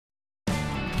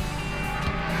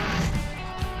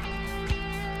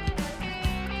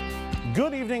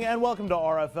Good evening and welcome to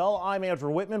RFL. I'm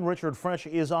Andrew Whitman. Richard French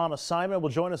is on assignment. Will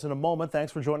join us in a moment.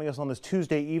 Thanks for joining us on this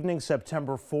Tuesday evening,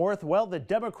 September 4th. Well, the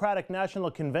Democratic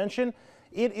National Convention,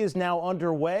 it is now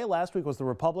underway. Last week was the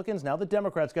Republicans. Now the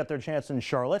Democrats got their chance in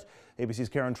Charlotte. ABC's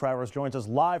Karen Travers joins us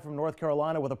live from North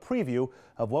Carolina with a preview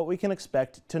of what we can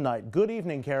expect tonight. Good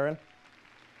evening, Karen.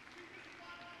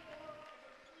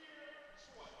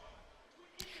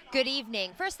 Good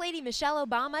evening. First Lady Michelle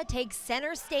Obama takes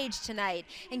center stage tonight,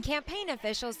 and campaign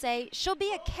officials say she'll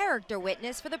be a character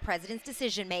witness for the president's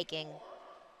decision-making.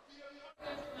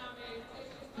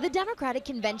 The Democratic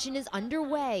convention is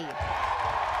underway,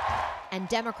 and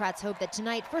Democrats hope that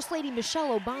tonight First Lady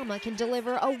Michelle Obama can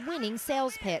deliver a winning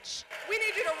sales pitch. We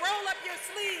need you to roll up your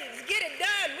sleeves, get it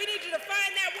done. We need you to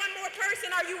find that one more person.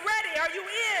 Are you ready? Are you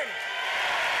in?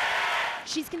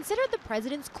 She's considered the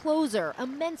president's closer,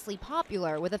 immensely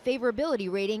popular with a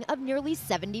favorability rating of nearly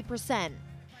 70%.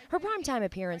 Her primetime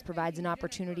appearance provides an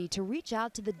opportunity to reach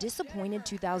out to the disappointed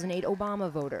 2008 Obama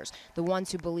voters, the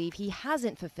ones who believe he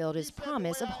hasn't fulfilled his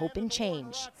promise of hope and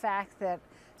change. The fact that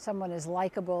someone as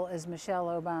likable as Michelle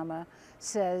Obama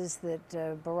says that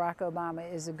Barack Obama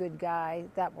is a good guy,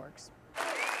 that works.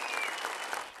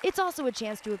 It's also a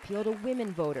chance to appeal to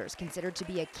women voters, considered to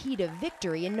be a key to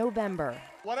victory in November.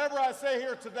 Whatever I say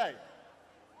here today,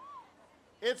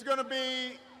 it's going to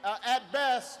be, at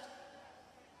best,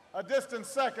 a distant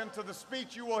second to the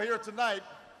speech you will hear tonight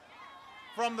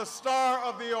from the star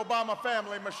of the Obama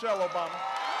family, Michelle Obama.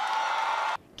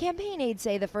 Campaign aides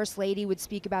say the First Lady would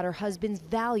speak about her husband's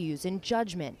values and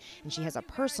judgment, and she has a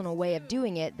personal way of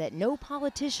doing it that no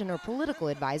politician or political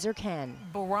advisor can.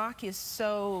 Barack is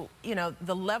so,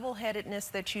 the level-headedness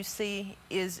that you see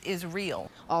is real.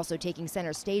 Also taking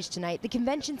center stage tonight, the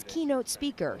convention's keynote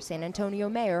speaker, San Antonio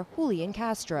Mayor Julian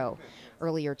Castro.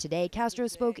 Earlier today, Castro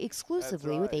spoke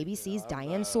exclusively with ABC's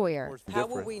Diane Sawyer. How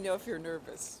will we know if you're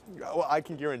nervous? Well, I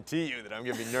can guarantee you that I'm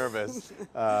going to be nervous,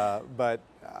 but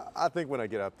I think when I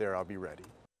get up there, I'll be ready.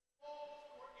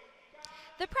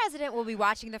 The president will be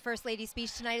watching the First Lady's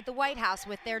speech tonight at the White House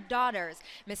with their daughters.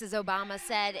 Mrs. Obama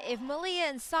said if Malia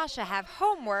and Sasha have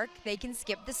homework, they can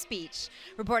skip the speech.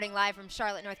 Reporting live from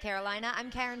Charlotte, North Carolina, I'm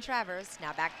Karen Travers.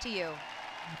 Now back to you.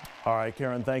 All right,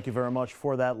 Karen, thank you very much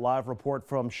for that live report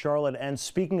from Charlotte. And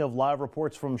speaking of live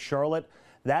reports from Charlotte,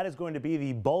 that is going to be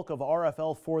the bulk of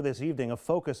RFL for this evening, a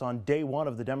focus on day one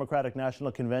of the Democratic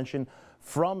National Convention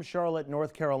from Charlotte,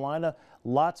 North Carolina.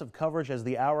 Lots of coverage as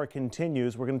the hour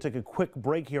continues. We're going to take a quick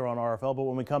break here on RFL, but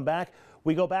when we come back,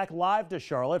 we go back live to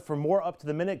Charlotte for more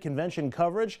up-to-the-minute convention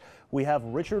coverage. We have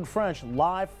Richard French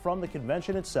live from the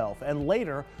convention itself, and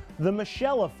later, the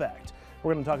Michelle effect.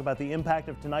 We're going to talk about the impact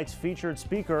of tonight's featured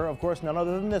speaker, of course, none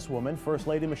other than this woman, First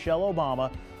Lady Michelle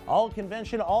Obama. All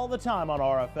convention, all the time on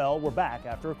RFL. We're back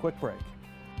after a quick break.